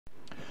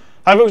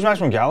Hi folks, Max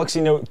from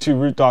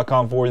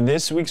GalaxyNote2Root.com. For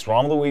this week's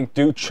ROM of the week,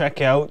 do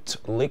check out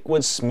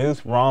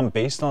LiquidSmooth ROM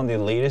based on the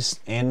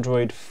latest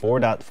Android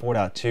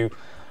 4.4.2.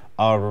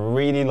 I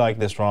really like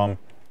this ROM.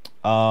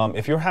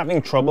 If you're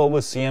having trouble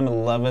with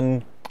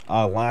CM11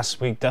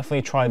 last week,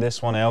 definitely try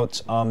this one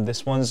out.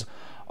 This one's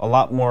a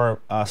lot more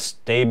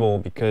stable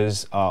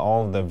because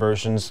all of the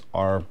versions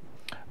are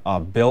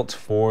built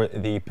for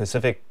the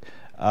Pacific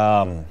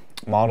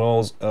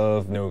models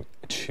of Note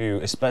 2,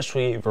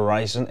 especially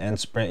Verizon and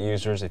Sprint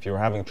users. If you were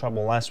having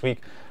trouble last week,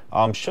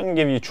 shouldn't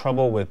give you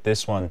trouble with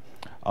this one.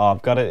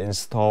 I've got it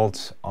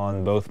installed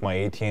on both my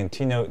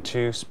AT&T Note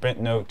 2, Sprint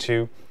Note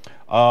 2,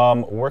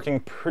 working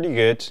pretty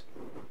good.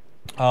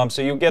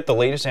 So you'll get the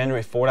latest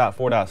Android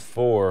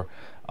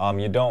 4.4.4.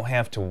 You don't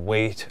have to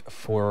wait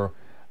for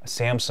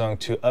Samsung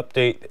to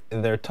update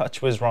their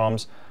TouchWiz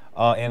ROMs,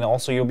 and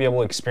also you'll be able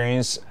to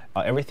experience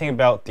everything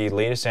about the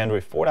latest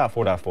Android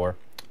 4.4.4,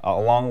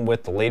 along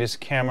with the latest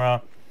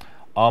camera.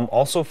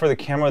 Also for the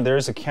camera,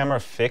 there's a camera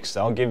fix.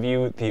 I'll give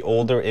you the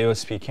older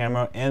AOSP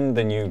camera and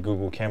the new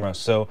Google camera,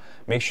 so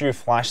make sure you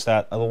flash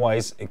that,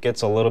 otherwise it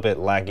gets a little bit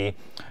laggy.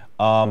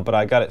 But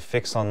I got it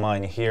fixed on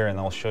mine here, and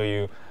I'll show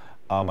you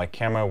my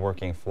camera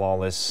working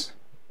flawless,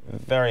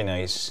 very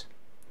nice,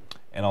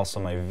 and also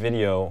my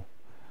video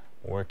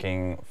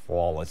working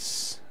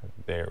flawless.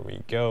 There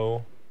we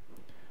go,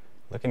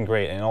 looking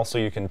great. And also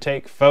you can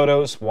take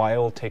photos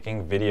while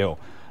taking video.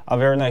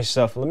 Very nice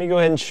stuff. Let me go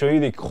ahead and show you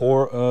the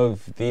core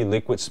of the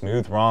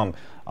LiquidSmooth ROM.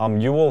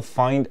 You will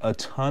find a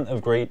ton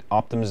of great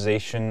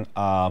optimization,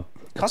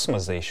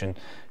 customization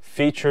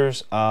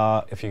features.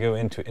 If you go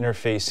into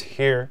interface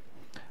here,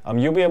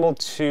 you'll be able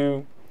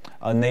to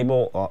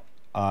enable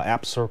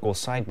app circle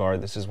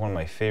sidebar. This is one of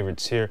my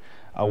favorites here,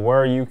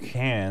 where you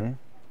can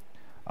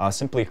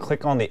simply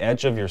click on the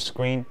edge of your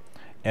screen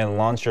and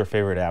launch your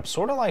favorite app.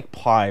 Sort of like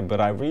Pi,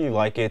 but I really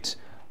like it.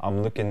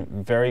 Looking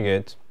very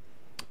good.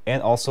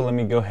 And also, let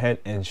me go ahead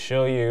and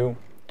show you,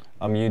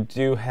 you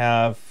do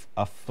have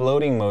a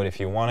floating mode if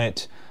you want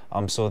it.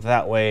 So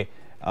that way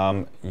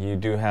you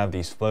do have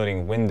these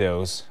floating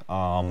windows.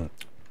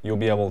 You'll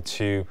be able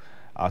to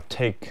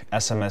take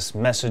SMS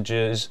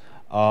messages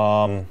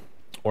or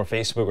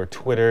Facebook or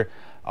Twitter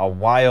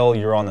while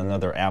you're on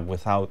another app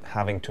without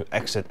having to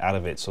exit out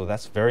of it. So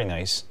that's very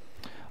nice.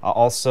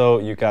 Also,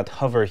 you got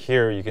hover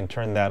here. You can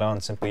turn that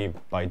on simply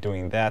by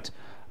doing that,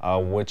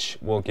 which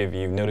will give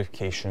you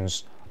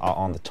notifications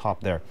on the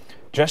top there.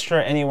 Gesture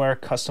anywhere,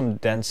 custom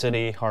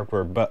density,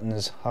 hardware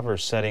buttons, hover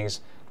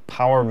settings,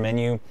 power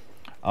menu.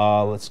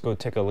 Let's go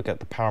take a look at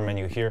the power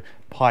menu here.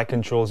 Pi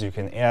controls, you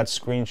can add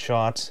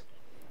screenshots.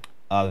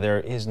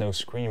 There is no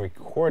screen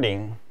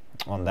recording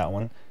on that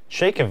one.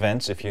 Shake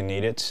events if you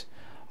need it.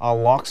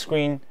 Lock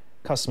screen,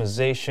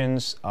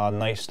 customizations,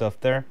 nice stuff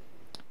there.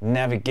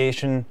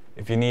 Navigation,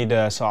 if you need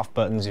soft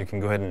buttons, you can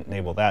go ahead and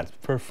enable that.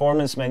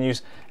 Performance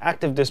menus,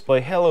 active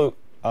display, hello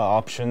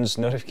options,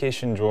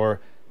 notification drawer,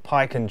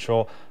 Pi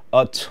control,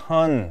 a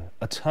ton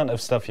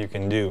of stuff you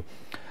can do.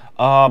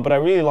 But I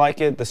really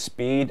like it. The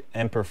speed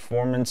and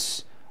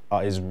performance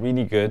is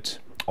really good.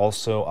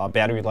 Also,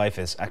 battery life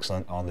is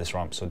excellent on this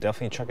ROM, so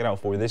definitely check it out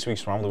for this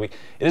week's ROM of the week.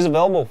 It is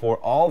available for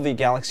all the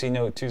Galaxy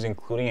Note 2s,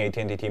 including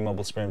AT&T,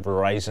 T-Mobile, Sprint,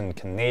 Verizon,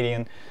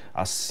 Canadian,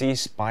 C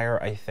Spire,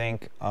 I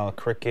think,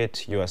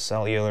 Cricket, US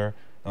Cellular,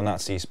 no,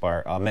 not C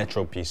Spire,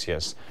 Metro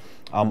PCS.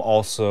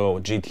 Also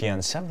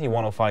GTN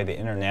 7105, the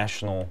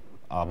international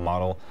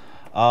model.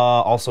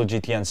 Also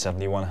GTN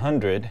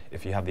 7100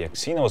 if you have the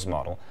Exynos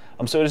model.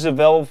 So it is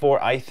available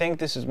for, I think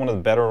this is one of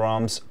the better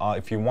ROMs.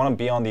 If you want to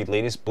be on the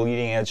latest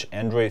bleeding edge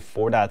Android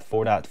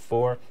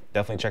 4.4.4,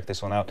 definitely check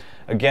this one out.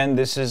 Again,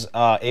 this is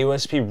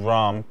AOSP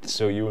ROM,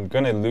 so you're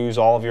going to lose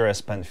all of your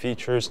S Pen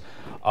features.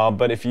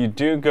 But if you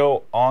do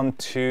go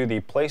onto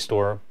the Play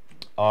Store,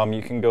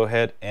 you can go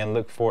ahead and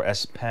look for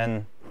S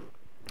Pen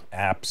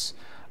apps.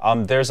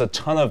 There's a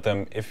ton of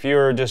them. If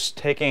you're just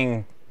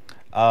taking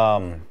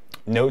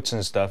notes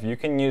and stuff, you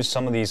can use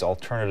some of these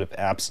alternative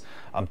apps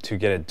to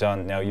get it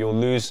done. Now you'll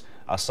lose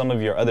some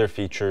of your other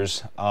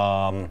features,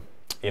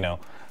 you know,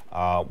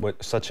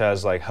 such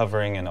as like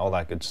hovering and all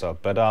that good stuff.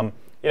 But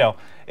you know,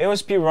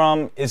 AOSP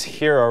ROM is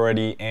here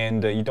already,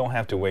 and you don't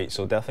have to wait.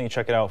 So definitely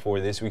check it out for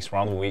this week's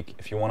ROM of the week.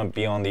 If you want to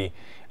be on the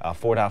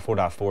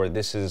 4.4.4,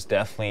 this is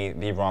definitely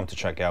the ROM to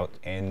check out.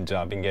 And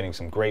I've been getting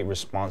some great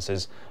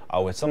responses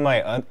with some of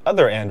my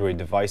other Android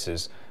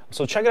devices.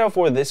 So check it out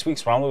for this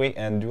week's ROM of the week,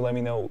 and do let me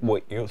know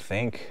what you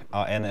think.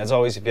 And as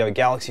always, if you have a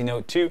Galaxy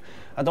Note 2,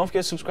 don't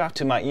forget to subscribe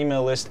to my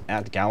email list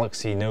at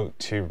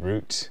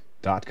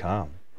GalaxyNote2Root.com.